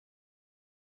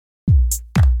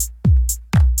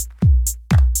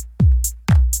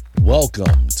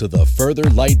Welcome to the Further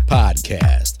Light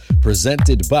Podcast,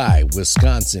 presented by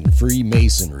Wisconsin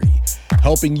Freemasonry,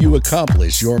 helping you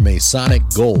accomplish your Masonic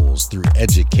goals through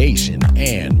education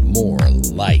and more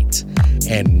light.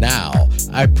 And now,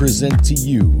 I present to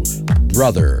you,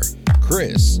 Brother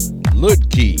Chris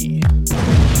Ludke.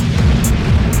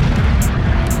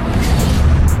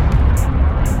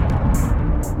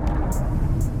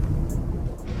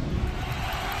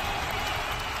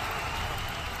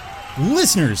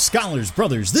 Listeners, scholars,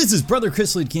 brothers, this is Brother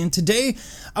Chris Ludke, and today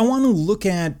I want to look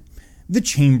at the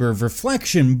Chamber of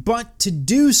Reflection, but to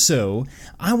do so,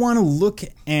 I want to look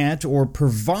at or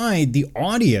provide the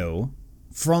audio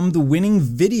from the winning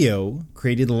video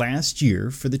created last year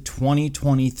for the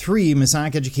 2023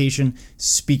 Masonic Education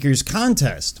Speakers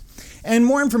Contest. And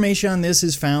more information on this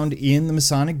is found in the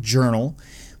Masonic Journal.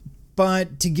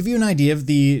 But to give you an idea of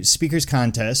the Speakers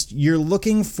Contest, you're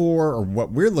looking for, or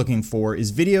what we're looking for,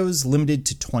 is videos limited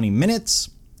to 20 minutes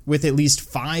with at least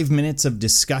 5 minutes of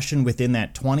discussion within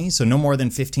that 20, so no more than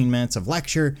 15 minutes of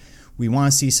lecture. We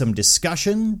want to see some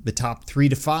discussion. The top 3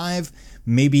 to 5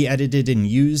 may be edited and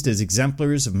used as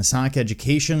exemplars of Masonic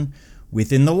education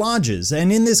within the lodges.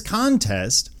 And in this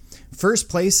contest, first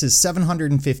place is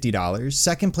 $750,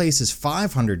 second place is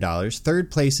 $500,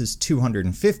 third place is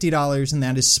 $250, and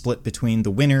that is split between the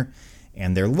winner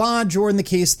and their lodge, or in the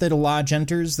case that a lodge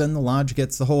enters, then the lodge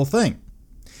gets the whole thing.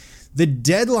 The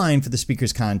deadline for the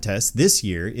Speakers Contest this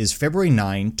year is February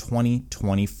 9,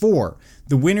 2024.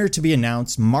 The winner to be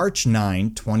announced March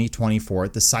 9, 2024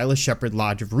 at the Silas Shepherd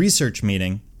Lodge of Research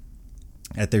meeting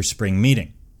at their spring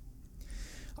meeting.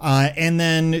 And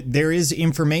then there is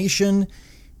information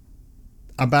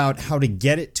about how to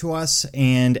get it to us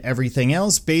and everything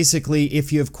else. Basically,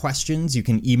 if you have questions, you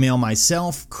can email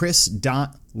myself,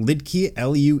 chris.lidke,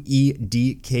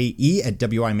 Ludke, at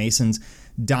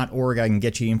wimasons.org. I can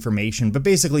get you information. But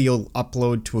basically, you'll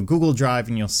upload to a Google Drive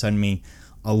and you'll send me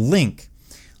a link.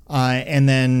 And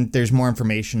then there's more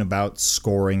information about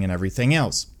scoring and everything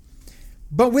else.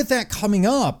 But with that coming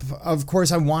up, of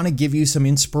course, I want to give you some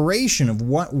inspiration of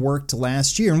what worked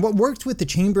last year. And what worked with the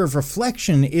Chamber of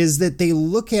Reflection is that they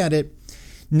look at it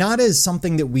not as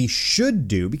something that we should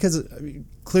do, because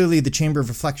clearly the Chamber of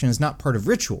Reflection is not part of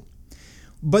ritual.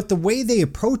 But the way they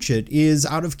approach it is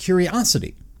out of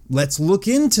curiosity. Let's look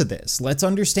into this. Let's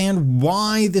understand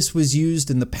why this was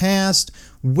used in the past,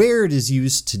 where it is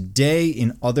used today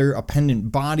in other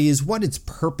appendant bodies, what its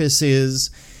purpose is,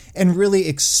 and really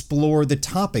explore the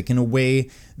topic in a way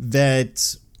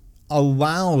that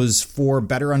allows for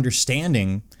better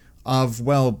understanding of,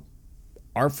 well,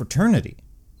 our fraternity.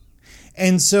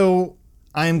 And so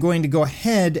I'm going to go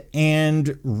ahead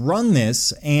and run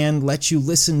this and let you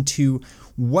listen to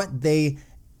what they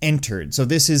entered. So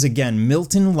this is, again,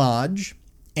 Milton Lodge,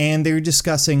 and they're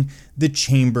discussing the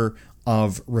Chamber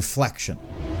of Reflection.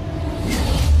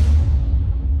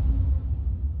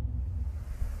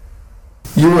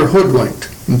 You are hoodwinked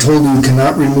and told you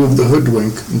cannot remove the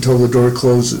hoodwink until the door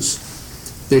closes.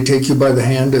 They take you by the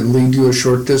hand and lead you a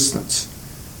short distance.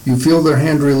 You feel their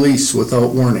hand release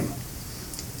without warning.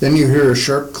 Then you hear a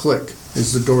sharp click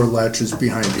as the door latches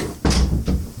behind you.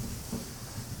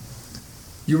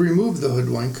 You remove the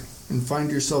hoodwink and find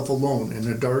yourself alone in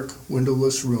a dark,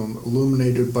 windowless room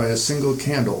illuminated by a single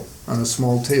candle on a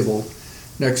small table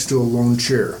next to a lone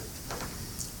chair.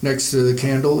 Next to the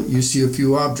candle, you see a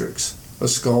few objects: a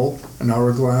skull, an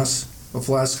hourglass, a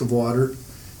flask of water,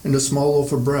 and a small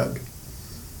loaf of bread.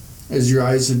 As your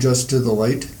eyes adjust to the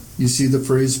light, you see the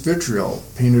phrase vitriol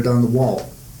painted on the wall,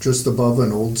 just above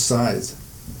an old scythe.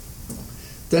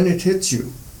 Then it hits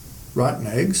you. Rotten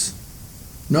eggs?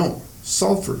 No,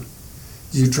 sulfur.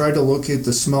 As you try to locate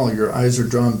the smell, your eyes are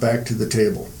drawn back to the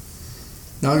table.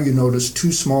 Now you notice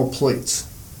 2 small plates.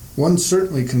 One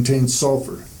certainly contains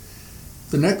sulfur.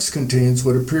 The next contains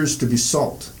what appears to be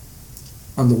salt.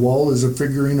 On the wall is a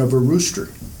figurine of a rooster.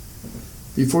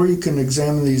 Before you can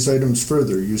examine these items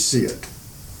further, you see it.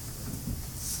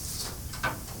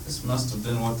 This must have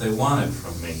been what they wanted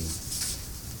from me.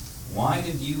 Why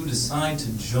did you decide to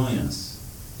join us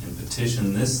and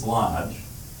petition this lodge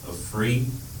of free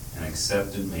and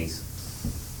accepted Masons?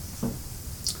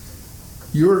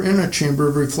 You are in a chamber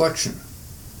of reflection.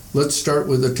 Let's start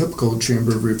with a typical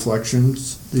chamber of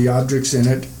reflections, the objects in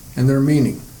it, and their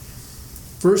meaning.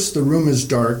 First, the room is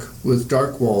dark, with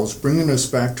dark walls, bringing us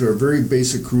back to our very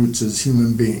basic roots as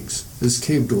human beings, as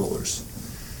cave dwellers.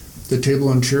 The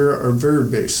table and chair are very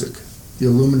basic. The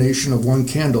illumination of one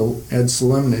candle adds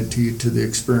solemnity to the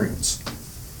experience.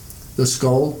 The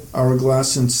skull,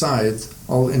 hourglass, and scythe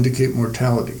all indicate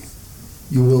mortality.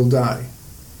 You will die.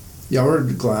 The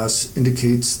hourglass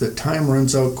indicates that time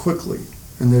runs out quickly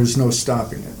and there's no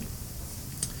stopping it.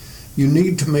 You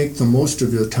need to make the most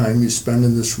of the time you spend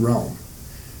in this realm.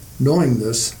 Knowing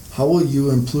this, how will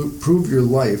you improve your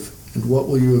life, and what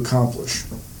will you accomplish?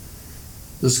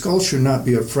 The skull should not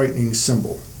be a frightening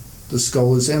symbol. The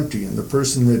skull is empty, and the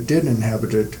person that did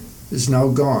inhabit it is now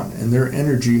gone, and their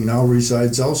energy now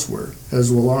resides elsewhere,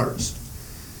 as will ours.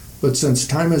 But since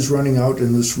time is running out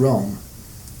in this realm,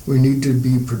 we need to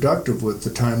be productive with the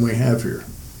time we have here.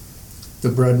 The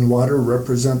bread and water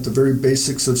represent the very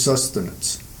basics of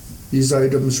sustenance. These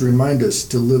items remind us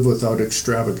to live without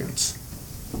extravagance.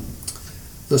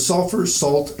 The sulfur,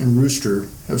 salt, and rooster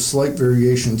have slight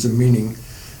variations in meaning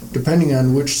depending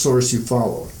on which source you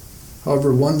follow.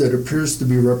 However, one that appears to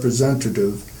be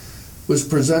representative was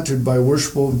presented by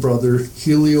worshipful brother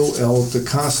Helio L.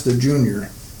 DaCosta Jr.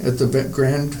 at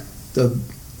the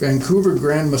Vancouver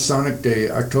Grand Masonic Day,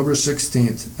 October 16,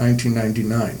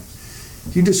 1999.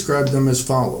 He described them as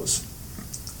follows,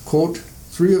 quote,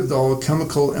 3 of the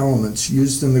alchemical elements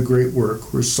used in the great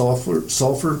work were sulfur,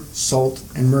 salt,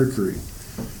 and mercury,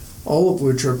 all of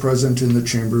which are present in the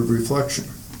chamber of reflection.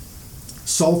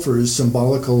 Sulfur is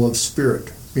symbolical of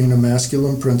spirit, being a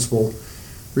masculine principle,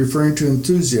 referring to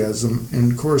enthusiasm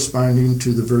and corresponding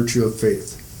to the virtue of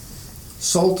faith.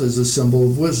 Salt is a symbol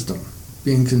of wisdom,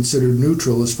 being considered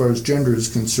neutral as far as gender is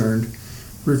concerned,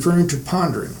 referring to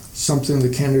pondering, something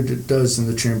the candidate does in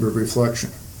the chamber of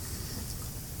reflection,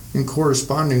 and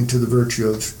corresponding to the virtue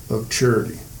of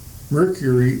charity.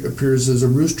 Mercury appears as a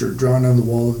rooster drawn on the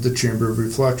wall of the chamber of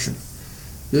reflection.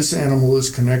 This animal is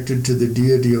connected to the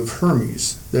deity of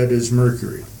Hermes, that is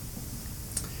Mercury.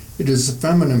 It is a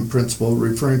feminine principle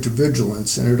referring to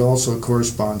vigilance, and it also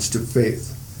corresponds to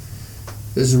faith.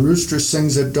 As the rooster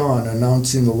sings at dawn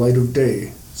announcing the light of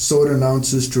day, so it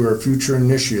announces to our future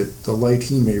initiate the light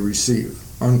he may receive,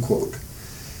 unquote.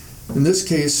 In this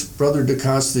case, Brother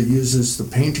DaCosta uses the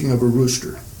painting of a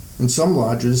rooster. In some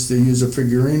lodges, they use a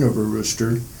figurine of a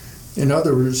rooster. In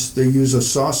others, they use a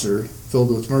saucer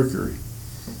filled with mercury.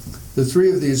 The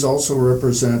 3 of these also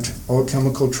represent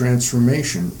alchemical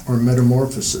transformation or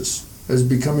metamorphosis, as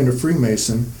becoming a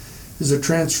Freemason is a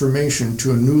transformation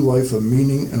to a new life of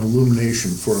meaning and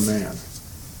illumination for a man.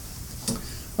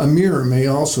 A mirror may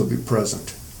also be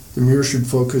present. The mirror should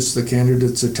focus the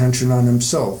candidate's attention on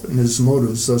himself and his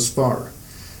motives thus far,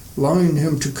 allowing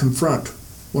him to confront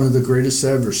one of the greatest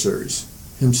adversaries,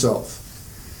 himself.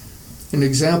 An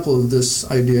example of this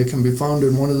idea can be found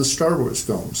in one of the Star Wars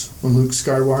films. When Luke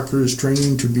Skywalker is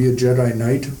training to be a Jedi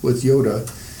Knight with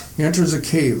Yoda, he enters a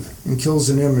cave and kills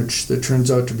an image that turns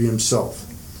out to be himself.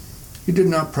 He did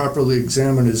not properly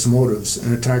examine his motives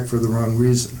and attacked for the wrong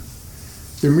reason.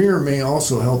 The mirror may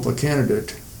also help a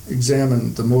candidate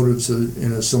examine the motives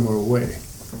in a similar way.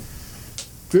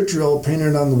 Vitriol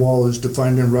painted on the wall, as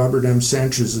defined in Robert M.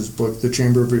 Sanchez's book, The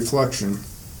Chamber of Reflection,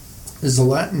 is a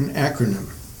Latin acronym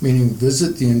meaning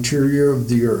visit the interior of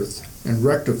the earth, and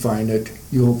rectifying it,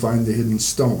 you will find the hidden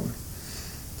stone.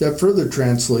 That further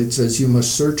translates as you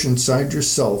must search inside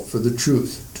yourself for the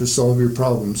truth to solve your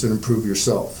problems and improve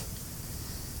yourself.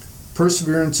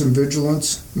 Perseverance and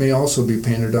vigilance may also be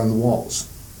painted on the walls.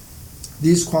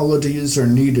 These qualities are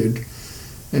needed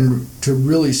and to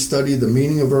really study the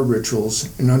meaning of our rituals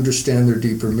and understand their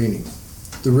deeper meaning.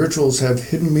 The rituals have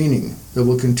hidden meaning that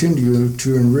will continue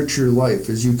to enrich your life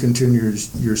as you continue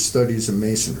your studies in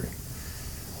Masonry.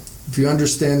 If you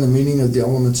understand the meaning of the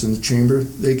elements in the chamber,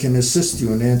 they can assist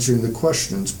you in answering the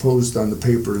questions posed on the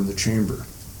paper in the chamber.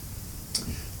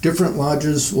 Different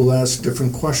lodges will ask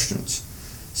different questions.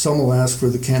 Some will ask for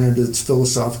the candidate's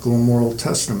philosophical and moral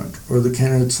testament, or the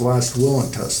candidate's last will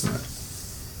and testament.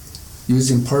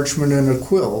 Using parchment and a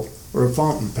quill or a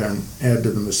fountain pen add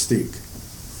to the mystique.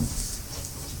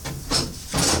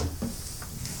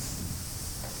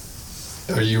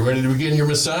 Are you ready to begin your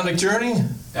Masonic journey?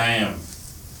 I am.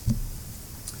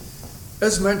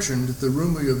 As mentioned, the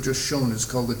room we have just shown is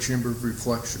called the Chamber of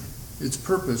Reflection. Its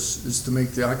purpose is to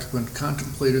make the occupant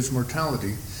contemplate his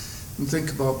mortality and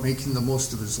think about making the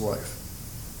most of his life.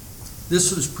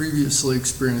 This was previously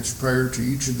experienced prior to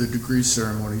each of the degree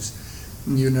ceremonies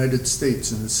in the United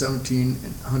States in the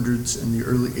 1700s and the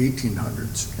early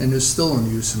 1800s, and is still in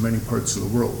use in many parts of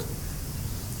the world.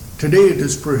 Today it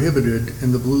is prohibited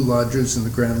in the Blue Lodges and the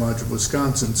Grand Lodge of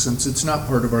Wisconsin since it's not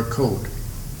part of our code.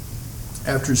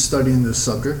 After studying this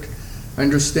subject, I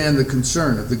understand the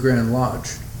concern of the Grand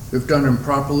Lodge. If done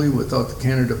improperly without the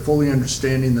candidate fully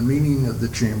understanding the meaning of the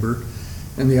chamber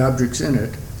and the objects in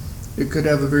it, it could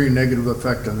have a very negative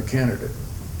effect on the candidate.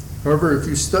 However, if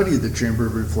you study the Chamber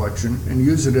of Reflection and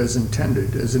use it as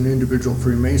intended as an individual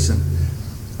Freemason,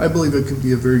 I believe it can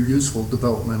be a very useful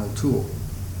developmental tool.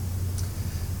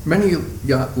 Many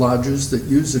yacht lodges that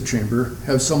use the chamber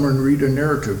have someone read a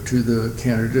narrative to the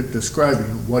candidate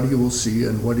describing what he will see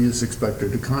and what he is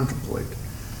expected to contemplate.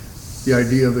 The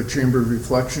idea of a chamber of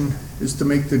reflection is to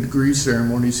make the degree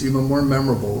ceremonies even more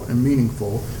memorable and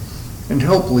meaningful and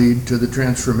help lead to the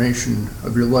transformation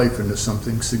of your life into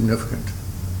something significant.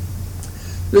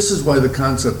 This is why the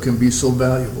concept can be so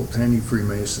valuable to any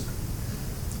Freemason.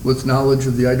 With knowledge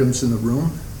of the items in the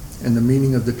room and the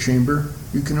meaning of the chamber,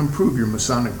 you can improve your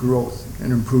Masonic growth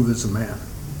and improve as a man.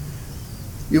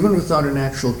 Even without an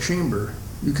actual chamber,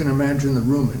 you can imagine the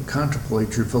room and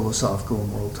contemplate your philosophical and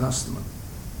moral testament.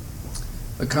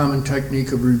 A common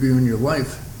technique of reviewing your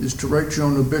life is to write your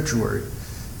own obituary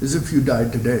as if you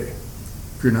died today.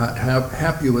 If you're not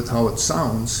happy with how it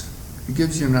sounds, it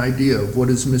gives you an idea of what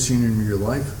is missing in your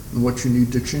life and what you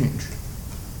need to change.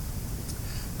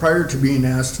 Prior to being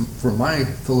asked for my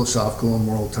philosophical and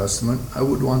moral testament, I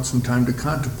would want some time to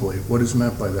contemplate what is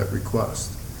meant by that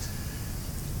request.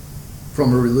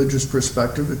 From a religious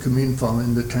perspective, it could mean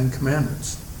following the 10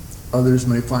 Commandments. Others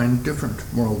may find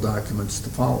different moral documents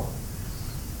to follow.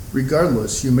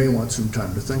 Regardless, you may want some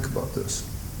time to think about this.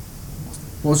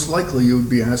 Most likely, you would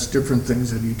be asked different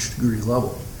things at each degree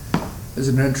level. As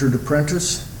an entered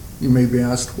apprentice, you may be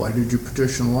asked, why did you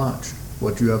petition lodge?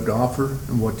 What do you have to offer,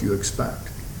 and what do you expect?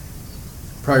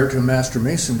 Prior to a Master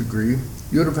Mason degree,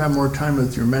 you would have had more time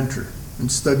with your mentor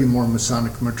and study more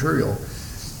Masonic material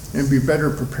and be better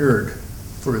prepared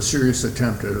for a serious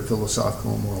attempt at a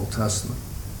philosophical and moral testament.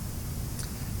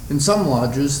 In some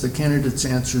lodges, the candidate's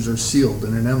answers are sealed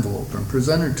in an envelope and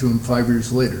presented to him 5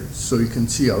 years later so you can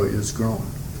see how he has grown.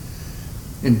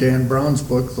 In Dan Brown's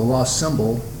book, The Lost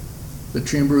Symbol, the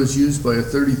chamber was used by a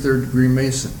 33rd degree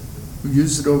Mason who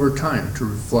used it over time to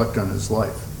reflect on his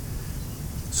life.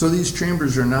 So these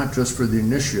chambers are not just for the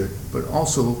initiate, but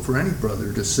also for any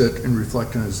brother to sit and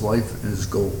reflect on his life and his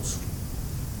goals.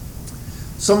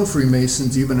 Some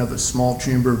Freemasons even have a small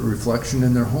chamber of reflection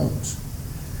in their homes.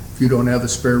 If you don't have a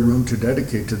spare room to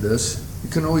dedicate to this, you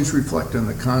can always reflect on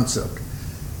the concept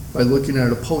by looking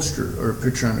at a poster or a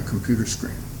picture on a computer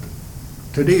screen.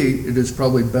 Today, it is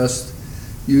probably best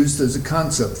used as a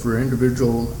concept for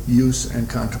individual use and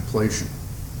contemplation.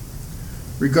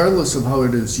 Regardless of how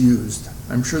it is used,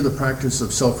 I'm sure the practice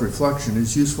of self-reflection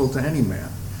is useful to any man,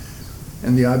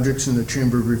 and the objects in the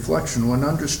chamber of reflection, when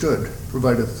understood,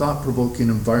 provide a thought-provoking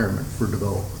environment for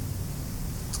development.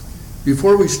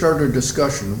 Before we start our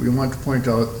discussion, we want to point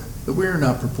out that we are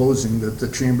not proposing that the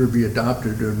chamber be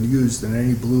adopted and used in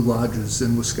any Blue Lodges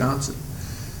in Wisconsin.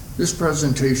 This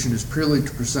presentation is purely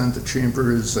to present the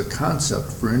chamber as a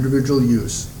concept for individual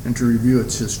use and to review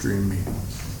its history and meaning.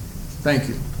 Thank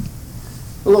you.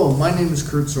 Hello, my name is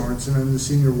Kurt Sorensen. I'm the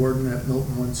Senior Warden at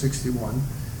Milton 161.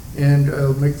 And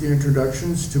I'll make the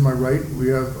introductions. To my right, we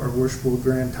have our Worshipful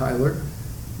Grand Tyler,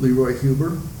 Leroy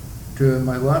Huber. To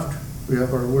my left, we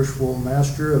have our Worshipful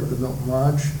Master of the Milton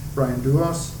Lodge, Brian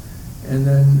Duos. And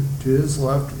then to his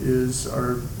left is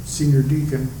our Senior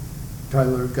Deacon,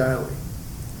 Tyler Guiley.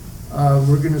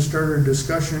 We're going to start our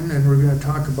discussion, and we're going to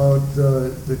talk about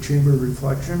the chamber of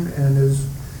reflection. And as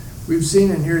we've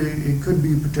seen in here, it could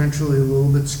be potentially a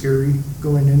little bit scary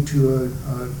going into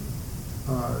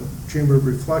a chamber of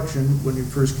reflection when you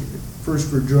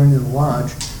first were joining the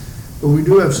lodge. But we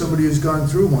do have somebody who's gone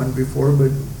through one before,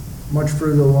 but much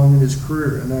further along in his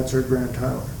career, and that's our Grand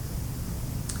Tyler.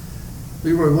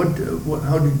 Leroy,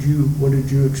 what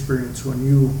did you experience when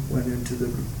you went into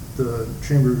the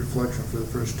chamber of reflection for the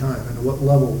first time, and at what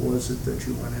level was it that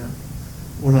you went in?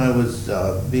 When I was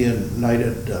being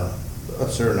knighted,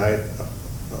 Sir Knight,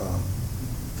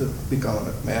 to become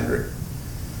a commander,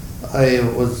 I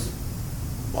was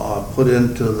put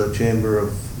into the chamber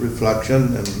of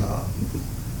reflection, and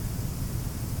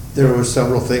there were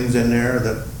several things in there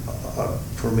that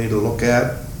for me to look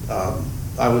at.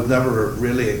 I was never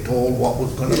really told what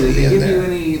was going to be in there. Did they give you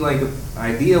any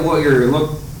idea what you're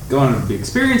going to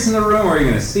experience in the room, or are you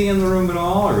going to see in the room at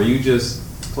all, or were you just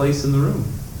placed in the room?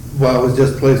 Well, I was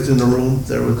just placed in the room.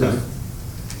 There was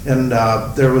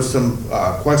there was some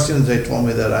questions they told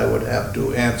me that I would have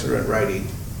to answer in writing.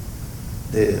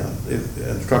 They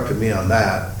instructed me on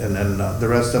that, and then the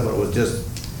rest of it was just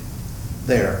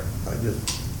there. I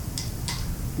just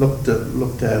looked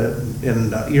at it,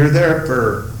 and you're there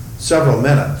for several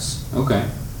minutes. Okay.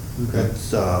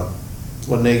 It's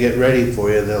when they get ready for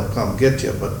you, they'll come get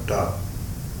you, but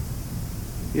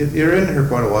you're in here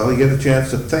quite a while. You get a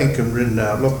chance to think and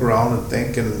look around and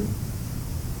think, and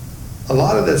a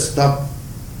lot of this stuff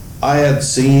I had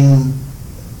seen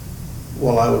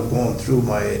while I was going through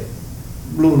my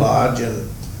Blue Lodge and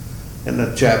in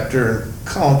the chapter and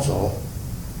council.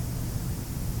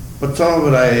 But some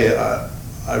of it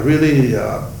I really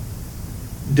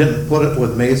didn't put it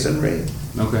with masonry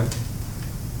Okay.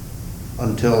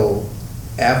 until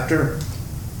after.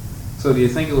 So do you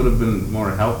think it would have been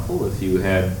more helpful if you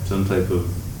had some type of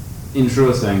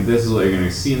intro saying this is what you're going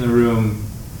to see in the room,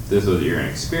 this is what you're going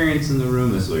to experience in the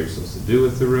room, this is what you're supposed to do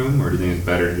with the room, or do you think it's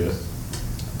better just...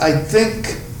 I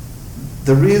think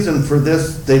the reason for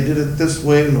this, they did it this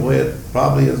way and the way it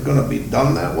probably is going to be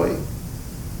done that way,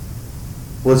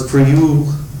 was for you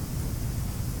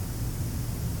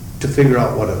to figure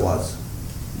out what it was.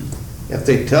 If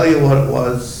they tell you what it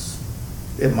was,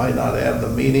 it might not have the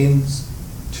meanings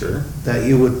Sure. that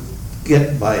you would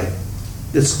get by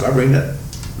discovering it.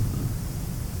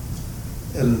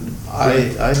 And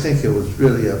I think it was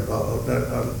really a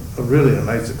really a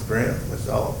nice experience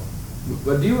myself.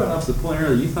 But you went up to the point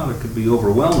earlier, you thought it could be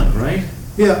overwhelming, right?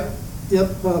 Yeah, yep,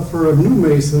 for a new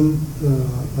mason,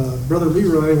 Brother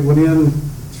Leroy went in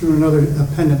through another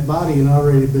appendant body and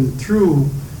already been through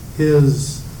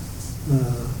his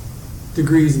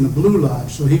degrees in the Blue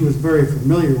Lodge, so he was very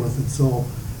familiar with it. So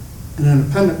in an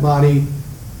appendant body,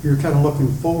 you're kind of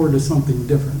looking forward to something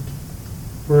different.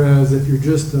 Whereas if you're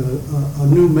just a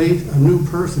new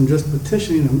person just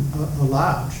petitioning a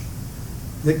lodge,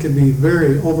 it can be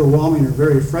very overwhelming or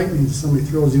very frightening if somebody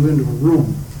throws you into a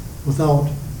room without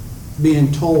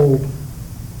being told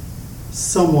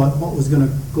somewhat what was going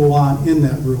to go on in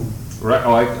that room. Right.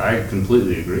 Oh, I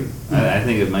completely agree. I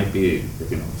think it might be,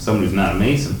 someone who's not a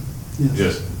mason, Yes.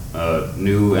 just a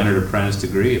new entered apprentice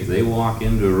degree, if they walk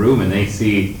into a room and they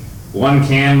see one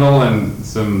candle and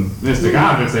some mystic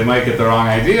objects, they might get the wrong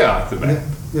idea off the bat.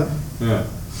 Yeah. Yeah.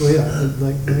 So yeah,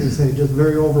 like I say, just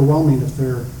very overwhelming if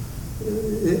they're,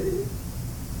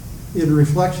 in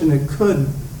reflection, it could,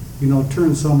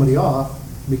 turn somebody off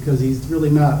because he's really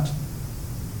not.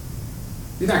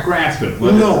 He's not grasping.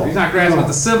 No. He's not grasping what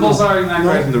the symbols are. He's not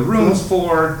grasping the room's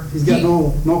for. He's got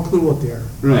no clue what they are.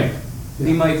 Right. Yeah.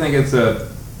 He might think it's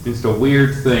just a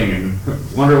weird thing and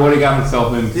wonder what he got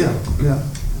himself into. Yeah.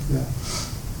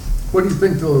 What do you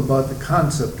think, though, about the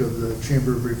concept of the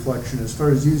chamber of reflection as far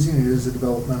as using it as a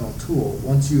developmental tool?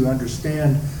 Once you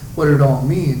understand what it all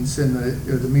means and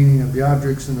the meaning of the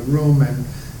objects in the room, and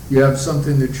you have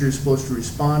something that you're supposed to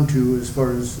respond to as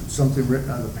far as something written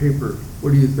on the paper,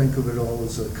 what do you think of it all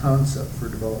as a concept for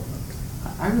development?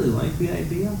 I really like the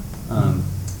idea.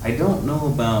 I don't know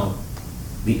about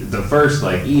the first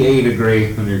EA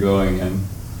degree when you're going in.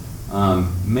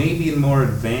 Maybe in more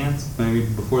advanced, maybe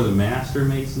before the Master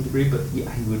Mason degree, but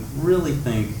yeah, I would really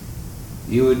think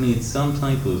you would need some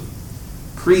type of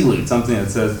prelude, something that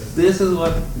says, this is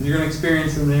what you're going to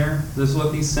experience in there, this is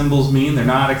what these symbols mean, they're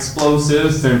not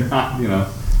explosives, they're not,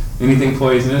 anything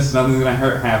poisonous, nothing's going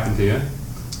to happen to you.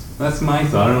 That's my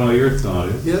thought. I don't know what your thought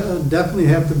is. Yeah, definitely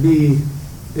have to be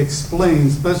explained,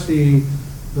 especially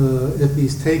if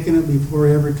he's taken it before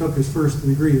he ever took his first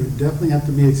degree. It would definitely have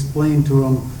to be explained to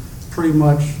him pretty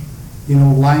much,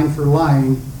 line for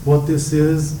line, what this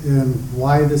is and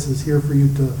why this is here for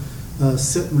you to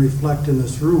sit and reflect in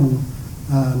this room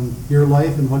on your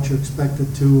life and what you're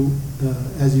expected to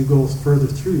as you go further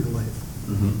through your life.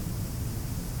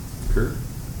 Mm-hmm. Kurt?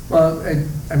 Well,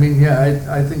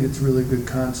 I think it's a really good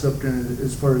concept, and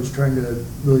as far as trying to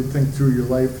really think through your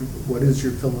life, what is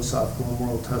your philosophical and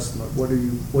moral testament? What do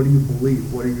you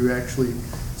believe? What are you actually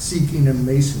seeking in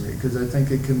masonry? Because I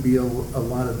think it can be a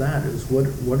lot of that. Is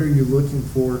what are you looking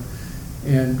for?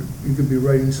 And you could be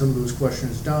writing some of those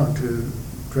questions down to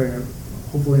try to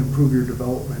hopefully improve your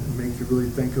development and make you really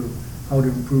think of how to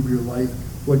improve your life,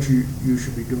 what you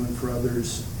should be doing for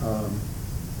others,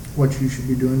 what you should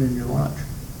be doing in your lodge.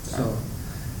 So,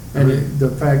 and the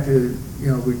fact that,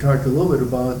 we talked a little bit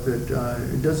about that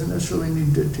it doesn't necessarily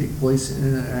need to take place in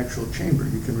an actual chamber.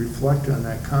 You can reflect on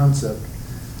that concept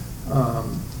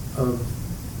of,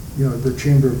 the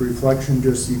chamber of reflection.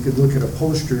 Just, you could look at a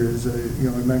poster, as I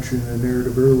mentioned in the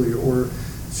narrative earlier, or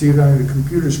see it on a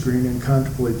computer screen and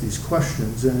contemplate these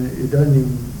questions. And it doesn't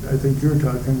even, I think you're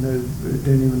talking, it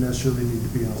didn't even necessarily need to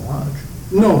be in a lodge.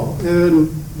 No, and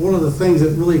one of the things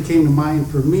that really came to mind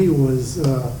for me was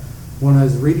when I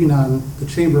was reading on the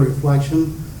chamber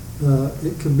reflection,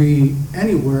 it could be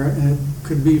anywhere, and it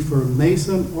could be for a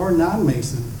Mason or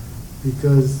non-Mason,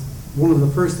 because one of the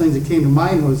first things that came to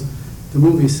mind was the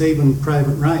movie Saving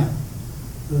Private Ryan.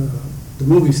 The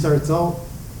movie starts out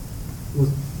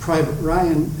with Private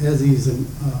Ryan as he's in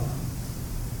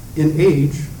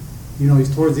age,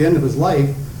 he's towards the end of his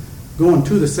life, going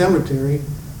to the cemetery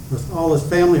with all his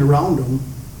family around him,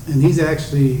 and he's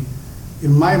actually,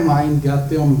 in my mind, got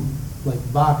them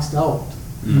boxed out,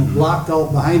 blocked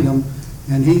out behind him,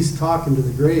 and he's talking to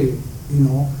the grave,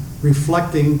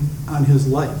 reflecting on his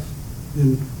life.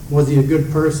 And was he a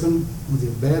good person? Was he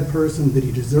a bad person? Did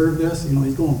he deserve this? You know,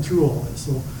 he's going through all this.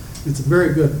 So it's a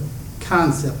very good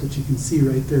concept that you can see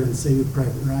right there in Saving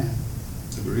Private Ryan.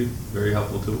 Agreed. Very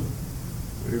helpful tool.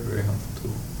 Very, very helpful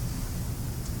tool.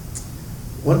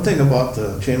 One thing about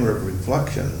the chamber of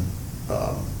reflection,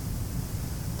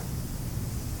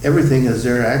 everything is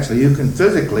there. Actually, you can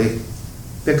physically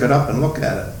pick it up and look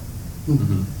at it.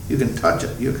 Mm-hmm. You can touch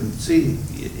it. You can see.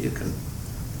 You can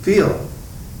feel.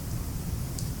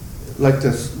 Like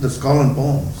the skull and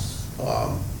bones.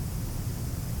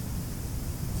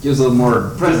 Gives a little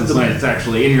more presence when it's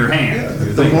actually in your hand.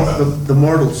 You're thinking about it. The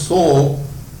mortal soul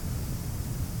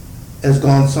has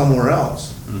gone somewhere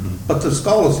else, but the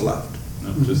skull is left.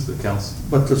 No, just the calcium.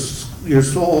 But your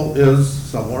soul is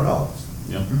somewhere else,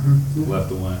 Yep.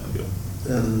 Left a while ago.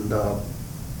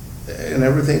 and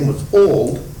everything was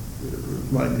old,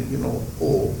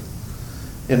 old,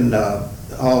 and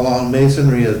how long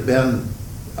masonry has been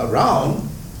around.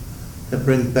 It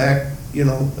brings back, we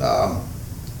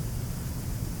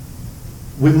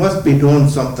must be doing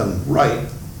something right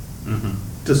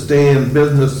to stay in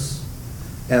business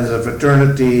as a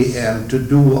fraternity and to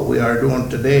do what we are doing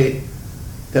today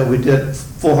that we did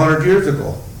 400 years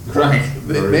ago. Right.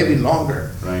 Maybe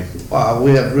longer. Right.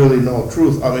 We have really no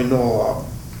truth, how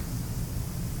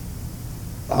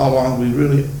long we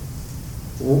really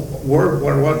were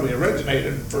when we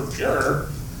originated, for sure.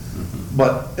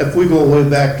 But if we go way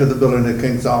back to the building of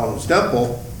King Solomon's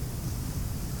Temple,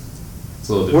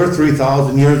 we're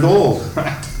 3,000 years old.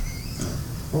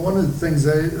 Well, one of the things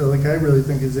I really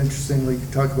think is interesting, like you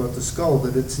talk about the skull,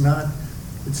 that it's not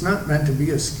meant to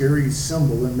be a scary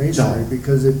symbol in masonry,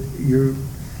 because the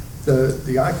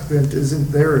occupant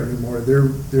isn't there anymore.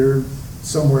 They're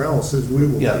somewhere else, as we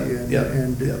will be,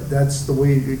 and that's the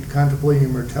way you contemplate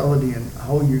immortality and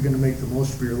how you're going to make the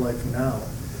most of your life now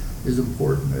is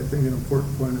important. I think an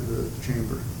important point of the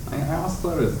chamber. I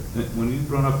also thought when you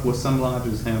brought up what some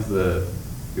lodges have they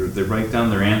write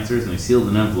down their answers and they seal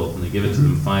an envelope and they give it to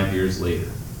them 5 years later.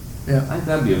 Yeah. I think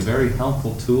that'd be a very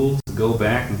helpful tool to go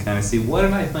back and kind of see, what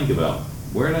did I think about?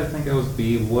 Where did I think I was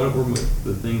what were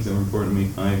the things that were important to me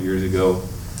 5 years ago?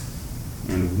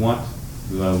 And what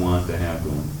do I want to have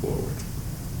going forward?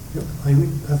 Yep.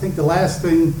 I think the last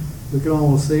thing we can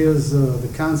almost say is the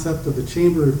concept of the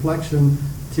chamber reflection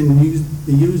can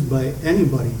be used by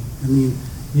anybody. I mean,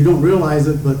 you don't realize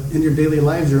it, but in your daily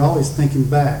lives, you're always thinking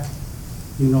back,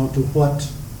 to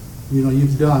what,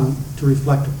 you've done to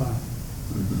reflect upon.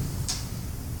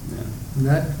 Yeah. And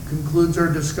that concludes our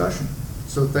discussion.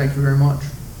 So thank you very much.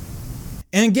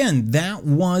 And again, that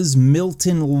was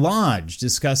Milton Lodge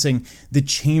discussing the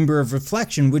Chamber of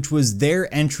Reflection, which was their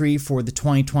entry for the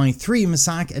 2023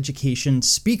 Masonic Education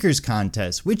Speakers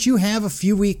Contest, which you have a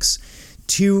few weeks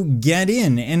to get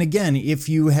in. And again, if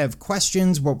you have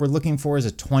questions, what we're looking for is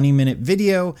a 20-minute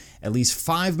video, at least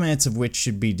 5 minutes of which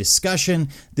should be discussion.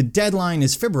 The deadline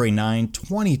is February 9,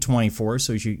 2024,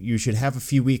 so you should have a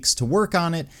few weeks to work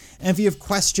on it. And if you have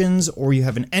questions or you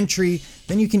have an entry,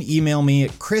 then you can email me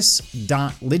at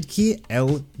chris.lidke,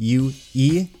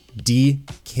 LUEDKE,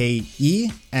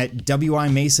 at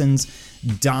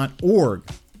wimasons.org.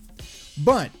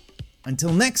 But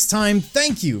until next time,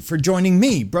 thank you for joining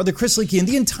me, Brother Chris Leakey, and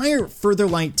the entire Further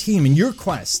Light team in your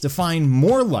quest to find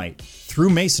more light through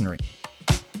Masonry.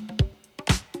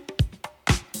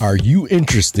 Are you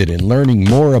interested in learning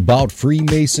more about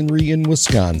Freemasonry in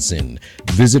Wisconsin?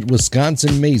 Visit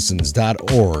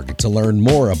wisconsinmasons.org to learn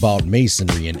more about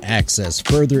Masonry and access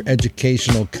further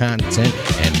educational content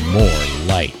and more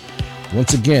light.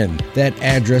 Once again, that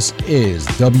address is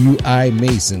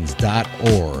wimasons.org.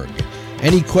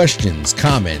 Any questions,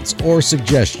 comments, or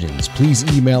suggestions, please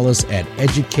email us at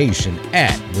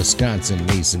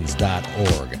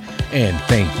education@wisconsinmasons.org. And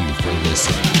thank you for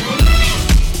listening.